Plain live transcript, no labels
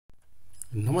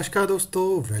नमस्कार दोस्तों,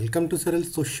 welcome to सरल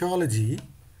sociology.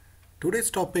 Today's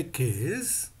topic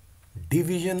is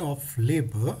division of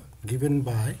labor given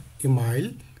by Emile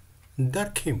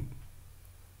Durkheim.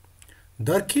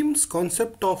 Durkheim's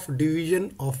concept of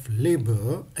division of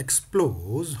labor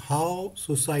explores how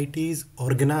societies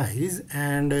organize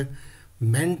and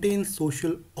maintain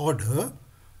social order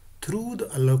through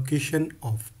the allocation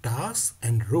of tasks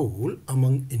and role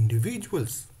among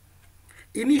individuals.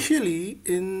 Initially,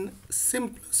 in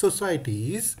simple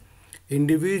societies,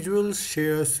 individuals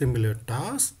share similar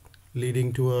tasks,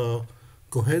 leading to a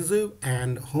cohesive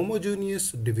and homogeneous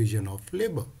division of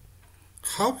labor.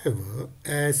 However,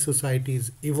 as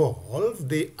societies evolve,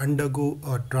 they undergo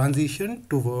a transition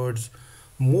towards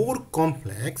more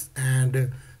complex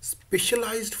and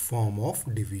specialized form of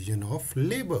division of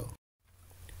labor.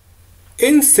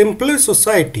 In simpler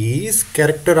societies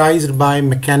characterized by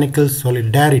mechanical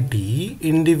solidarity,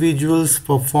 individuals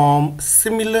perform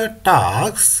similar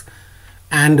tasks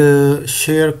and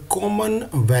share common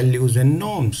values and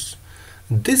norms.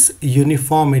 This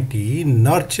uniformity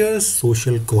nurtures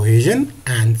social cohesion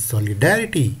and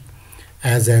solidarity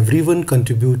as everyone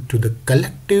contributes to the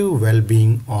collective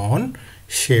well-being on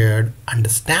shared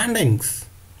understandings.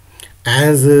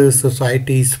 As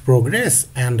societies progress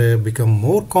and become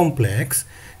more complex,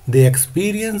 they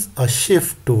experience a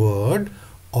shift toward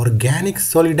organic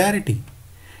solidarity.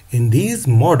 In these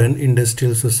modern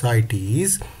industrial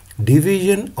societies,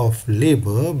 division of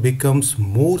labor becomes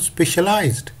more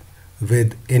specialized,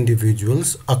 with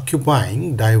individuals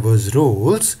occupying diverse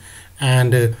roles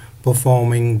and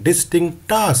performing distinct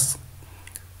tasks.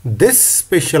 This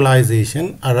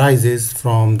specialization arises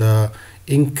from the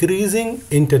increasing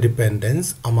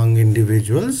interdependence among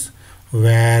individuals,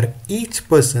 where each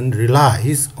person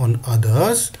relies on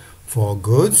others for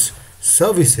goods,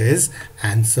 services,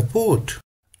 and support.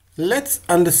 Let's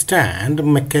understand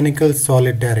mechanical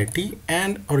solidarity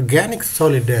and organic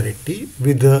solidarity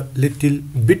with a little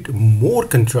bit more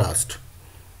contrast.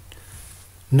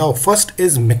 Now, first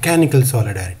is mechanical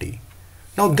solidarity.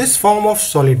 Now, this form of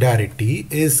solidarity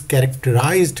is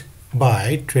characterized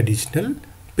by traditional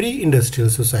pre-industrial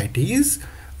societies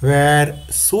where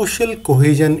social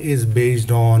cohesion is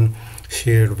based on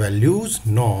shared values,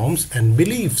 norms, and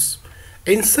beliefs.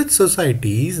 In such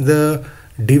societies, the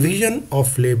division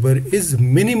of labor is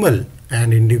minimal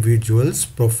and individuals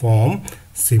perform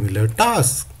similar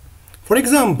tasks. For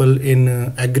example, in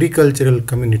agricultural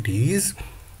communities,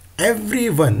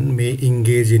 everyone may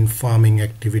engage in farming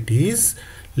activities,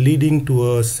 leading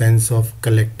to a sense of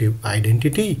collective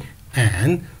identity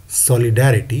and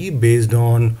solidarity based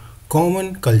on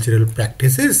common cultural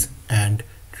practices and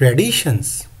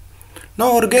traditions.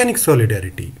 Now, organic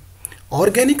solidarity.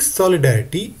 Organic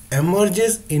solidarity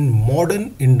emerges in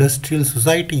modern industrial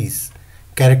societies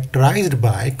characterized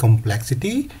by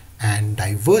complexity and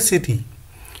diversity.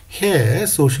 Here,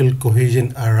 social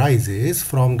cohesion arises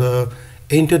from the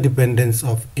interdependence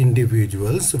of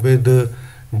individuals with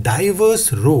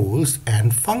diverse roles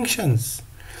and functions.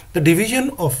 The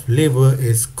division of labor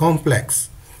is complex,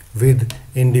 with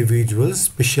individuals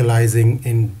specializing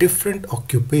in different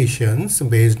occupations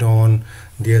based on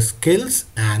their skills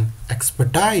and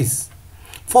expertise.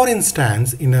 For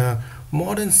instance, in a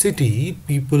modern city,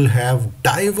 people have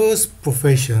diverse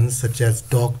professions such as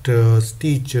doctors,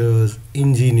 teachers,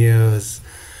 engineers,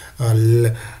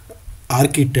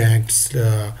 architects,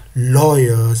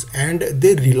 lawyers, and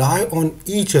they rely on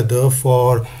each other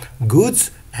for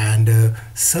goods and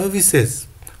services,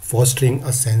 fostering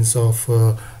a sense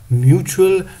of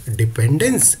mutual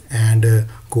dependence and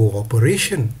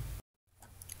cooperation.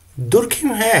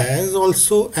 Durkheim has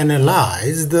also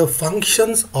analyzed the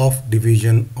functions of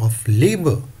division of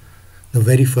labor. The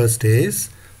very first is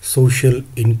social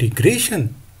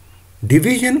integration.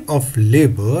 Division of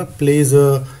labor plays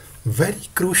a very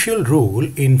crucial role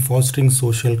in fostering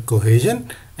social cohesion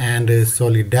and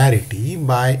solidarity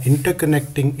by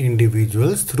interconnecting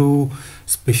individuals through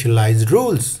specialized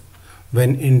roles.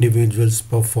 When individuals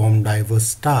perform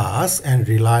diverse tasks and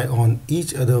rely on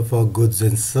each other for goods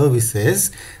and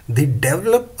services, they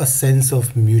develop a sense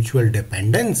of mutual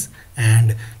dependence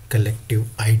and collective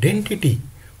identity.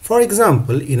 For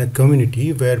example, in a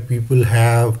community where people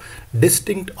have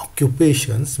distinct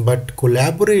occupations but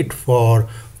collaborate for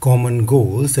common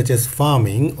goals such as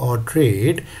farming or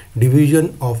trade,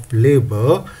 division of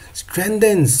labor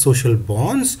strengthens social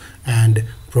bonds and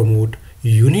promote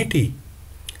unity.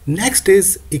 Next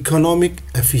is economic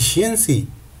efficiency.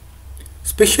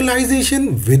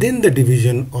 Specialization within the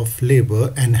division of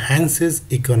labor enhances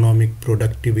economic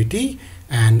productivity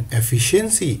and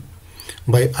efficiency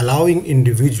by allowing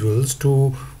individuals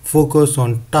to focus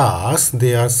on tasks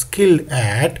they are skilled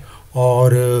at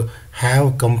or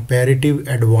have comparative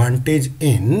advantage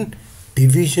in.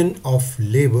 Division of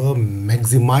labor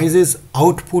maximizes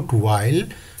output while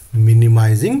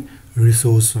minimizing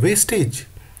resource wastage.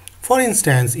 For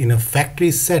instance, in a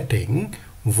factory setting,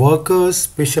 workers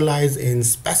specialize in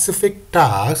specific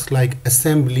tasks like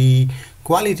assembly,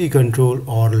 quality control,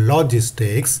 or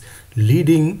logistics,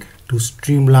 leading to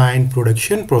streamlined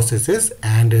production processes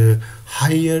and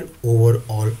higher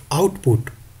overall output.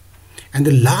 And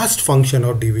the last function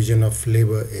of division of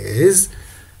labor is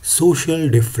social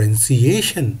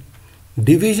differentiation.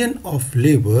 Division of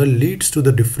labor leads to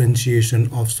the differentiation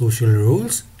of social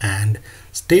roles and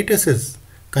statuses,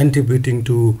 contributing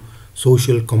to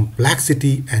social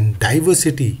complexity and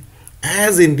diversity.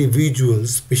 As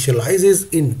individuals specializes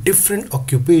in different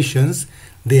occupations,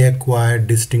 they acquire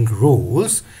distinct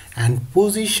roles and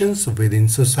positions within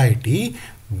society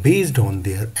based on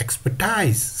their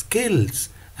expertise, skills,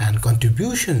 and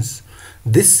contributions.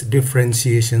 This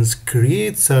differentiations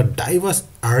creates a diverse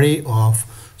array of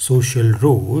social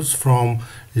roles from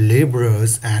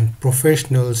laborers and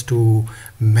professionals to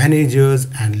managers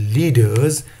and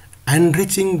leaders,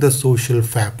 enriching the social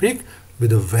fabric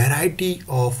with a variety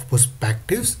of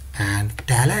perspectives and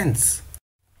talents.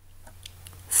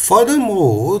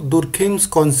 Furthermore, Durkheim's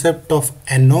concept of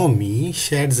anomy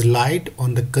sheds light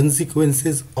on the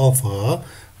consequences of a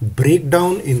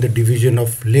breakdown in the division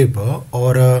of labor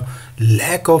or a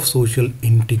lack of social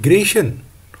integration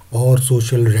or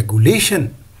social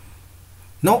regulation.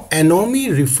 Now,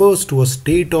 anomy refers to a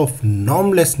state of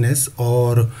normlessness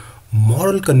or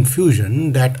moral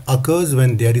confusion that occurs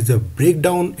when there is a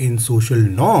breakdown in social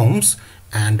norms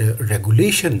and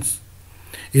regulations.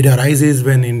 It arises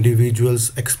when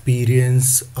individuals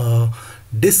experience a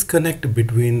disconnect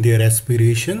between their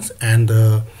aspirations and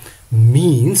the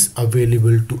means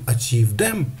available to achieve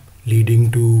them, leading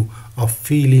to a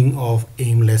feeling of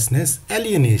aimlessness,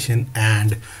 alienation,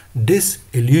 and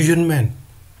disillusionment.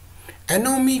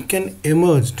 Anomy can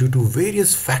emerge due to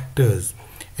various factors,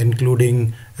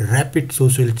 including rapid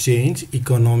social change,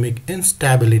 economic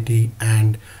instability,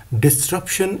 and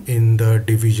disruption in the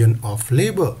division of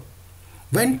labor.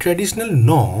 When traditional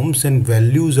norms and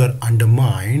values are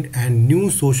undermined and new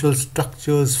social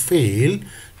structures fail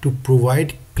to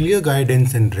provide clear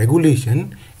guidance and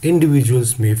regulation,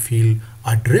 individuals may feel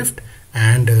adrift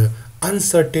and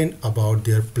uncertain about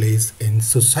their place in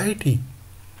society.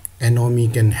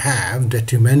 Anomy can have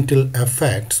detrimental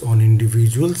effects on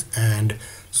individuals and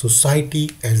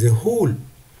society as a whole.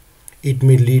 It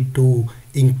may lead to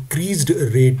increased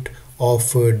rate of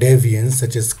deviance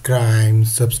such as crime,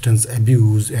 substance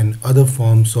abuse, and other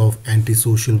forms of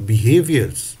antisocial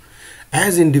behaviors,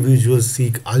 as individuals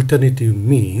seek alternative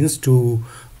means to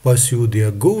pursue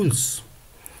their goals.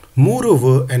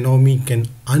 Moreover, anomy can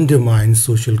undermine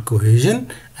social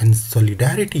cohesion and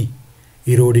solidarity,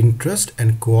 eroding trust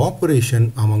and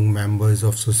cooperation among members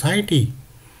of society.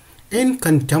 In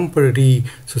contemporary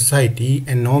society,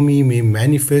 anomy may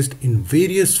manifest in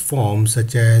various forms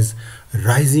such as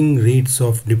rising rates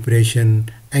of depression,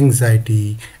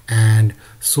 anxiety, and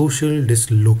social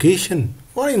dislocation.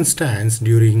 For instance,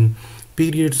 during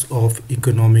periods of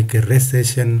economic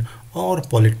recession or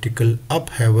political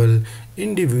upheaval,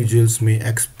 individuals may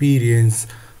experience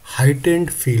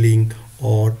heightened feeling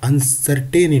or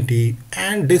uncertainty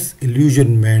and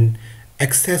disillusionment,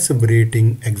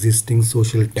 exacerbating existing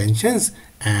social tensions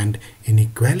and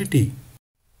inequality.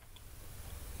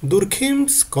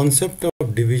 Durkheim's concept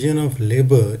of division of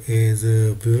labor is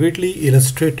vividly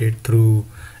illustrated through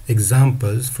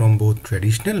examples from both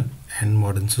traditional and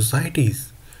modern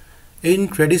societies. In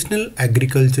traditional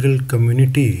agricultural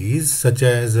communities, such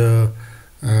as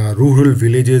rural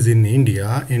villages in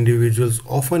India, individuals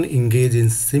often engage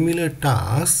in similar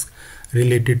tasks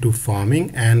related to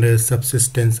farming and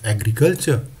subsistence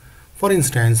agriculture. For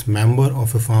instance, members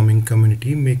of a farming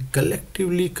community may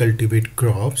collectively cultivate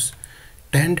crops,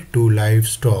 tend to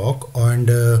livestock, and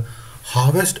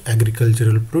harvest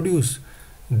agricultural produce.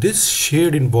 This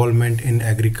shared involvement in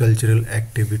agricultural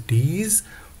activities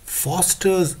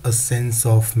fosters a sense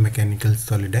of mechanical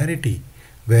solidarity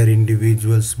where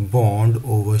individuals bond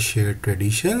over shared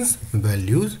traditions,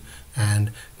 values,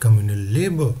 and communal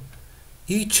labor.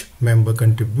 Each member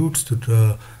contributes to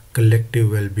the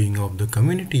collective well-being of the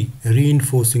community,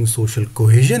 reinforcing social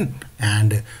cohesion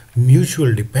and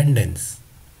mutual dependence.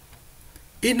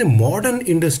 In modern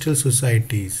industrial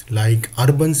societies like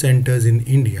urban centers in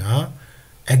India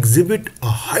exhibit a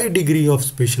high degree of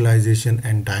specialization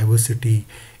and diversity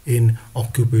in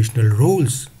occupational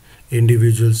roles.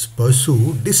 individuals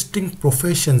pursue distinct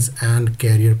professions and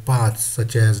career paths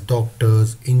such as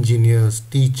doctors, engineers,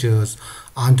 teachers,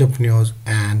 entrepreneurs,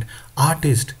 and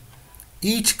artists,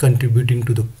 each contributing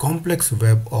to the complex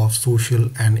web of social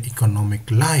and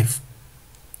economic life.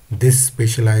 This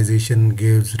specialization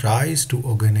gives rise to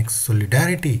organic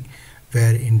solidarity,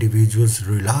 where individuals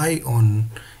rely on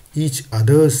each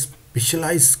other's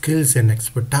specialized skills and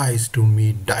expertise to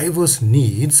meet diverse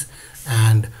needs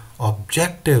and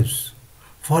objectives.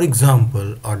 For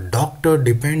example, a doctor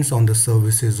depends on the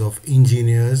services of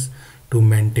engineers to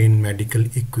maintain medical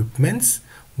equipments,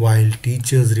 while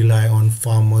teachers rely on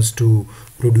farmers to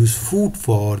produce food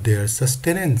for their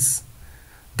sustenance.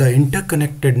 The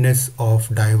interconnectedness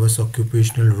of diverse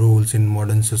occupational roles in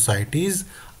modern societies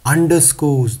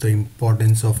underscores the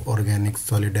importance of organic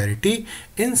solidarity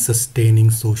in sustaining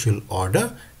social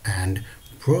order and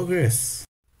progress.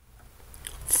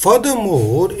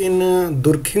 Furthermore, in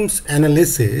Durkheim's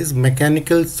analysis,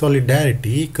 mechanical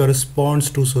solidarity corresponds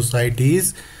to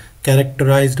societies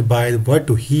characterized by what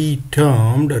he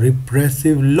termed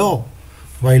repressive law,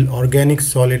 while organic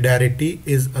solidarity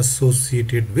is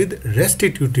associated with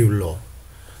restitutive law.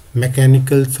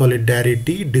 Mechanical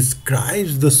solidarity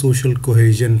describes the social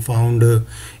cohesion found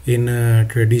in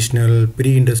traditional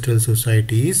pre-industrial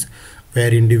societies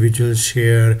where individuals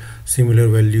share similar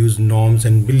values, norms,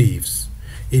 and beliefs.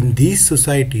 In these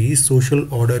societies,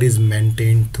 social order is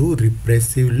maintained through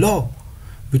repressive law,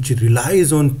 which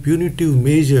relies on punitive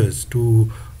measures to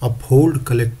uphold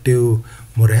collective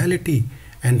morality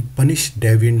and punish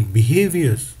deviant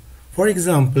behaviors. For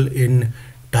example, in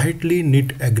tightly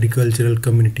knit agricultural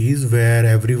communities where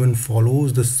everyone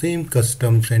follows the same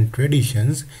customs and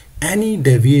traditions, any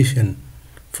deviation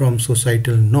from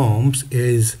societal norms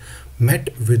is met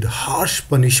with harsh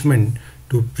punishment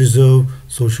to preserve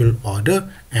social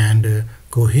order and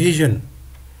cohesion.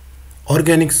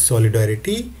 Organic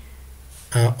solidarity,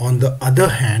 on the other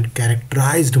hand,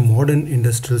 characterized modern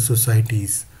industrial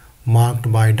societies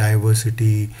marked by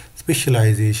diversity,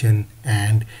 specialization,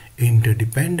 and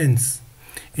interdependence.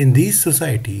 In these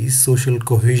societies, social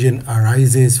cohesion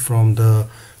arises from the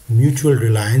mutual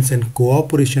reliance and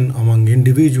cooperation among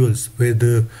individuals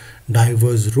with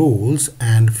diverse roles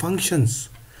and functions.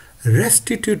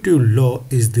 Restitutive law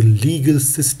is the legal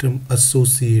system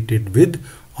associated with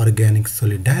organic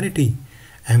solidarity,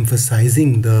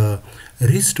 emphasizing the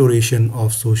restoration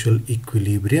of social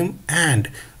equilibrium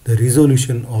and the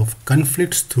resolution of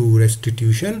conflicts through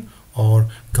restitution or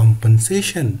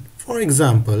compensation. For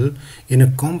example, in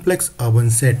a complex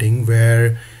urban setting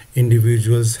where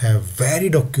individuals have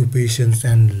varied occupations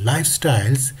and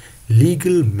lifestyles,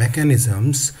 legal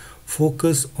mechanisms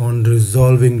focus on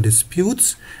resolving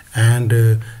disputes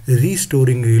and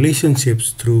restoring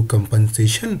relationships through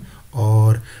compensation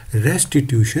or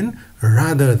restitution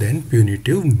rather than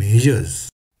punitive measures.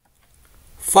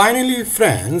 Finally,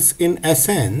 friends, in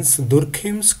essence,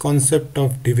 Durkheim's concept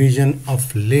of division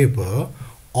of labor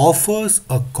offers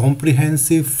a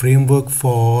comprehensive framework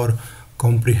for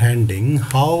comprehending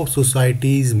how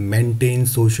societies maintain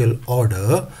social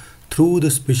order through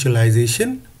the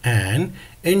specialization and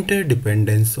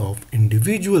interdependence of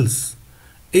individuals.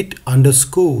 It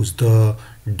underscores the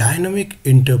dynamic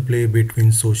interplay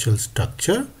between social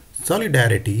structure,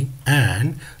 solidarity,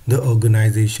 and the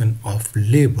organization of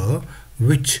labor,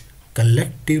 which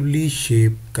collectively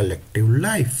shape collective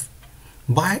life.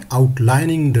 By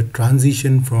outlining the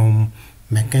transition from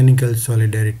mechanical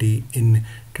solidarity in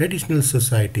traditional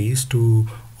societies to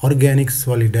organic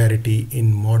solidarity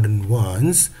in modern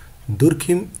ones,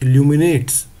 Durkheim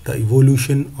illuminates the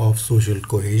evolution of social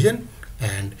cohesion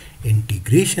and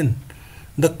integration.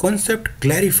 The concept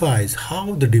clarifies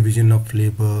how the division of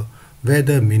labor,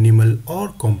 whether minimal or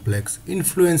complex,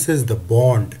 influences the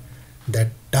bond that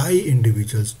tie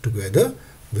individuals together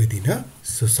within a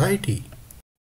society.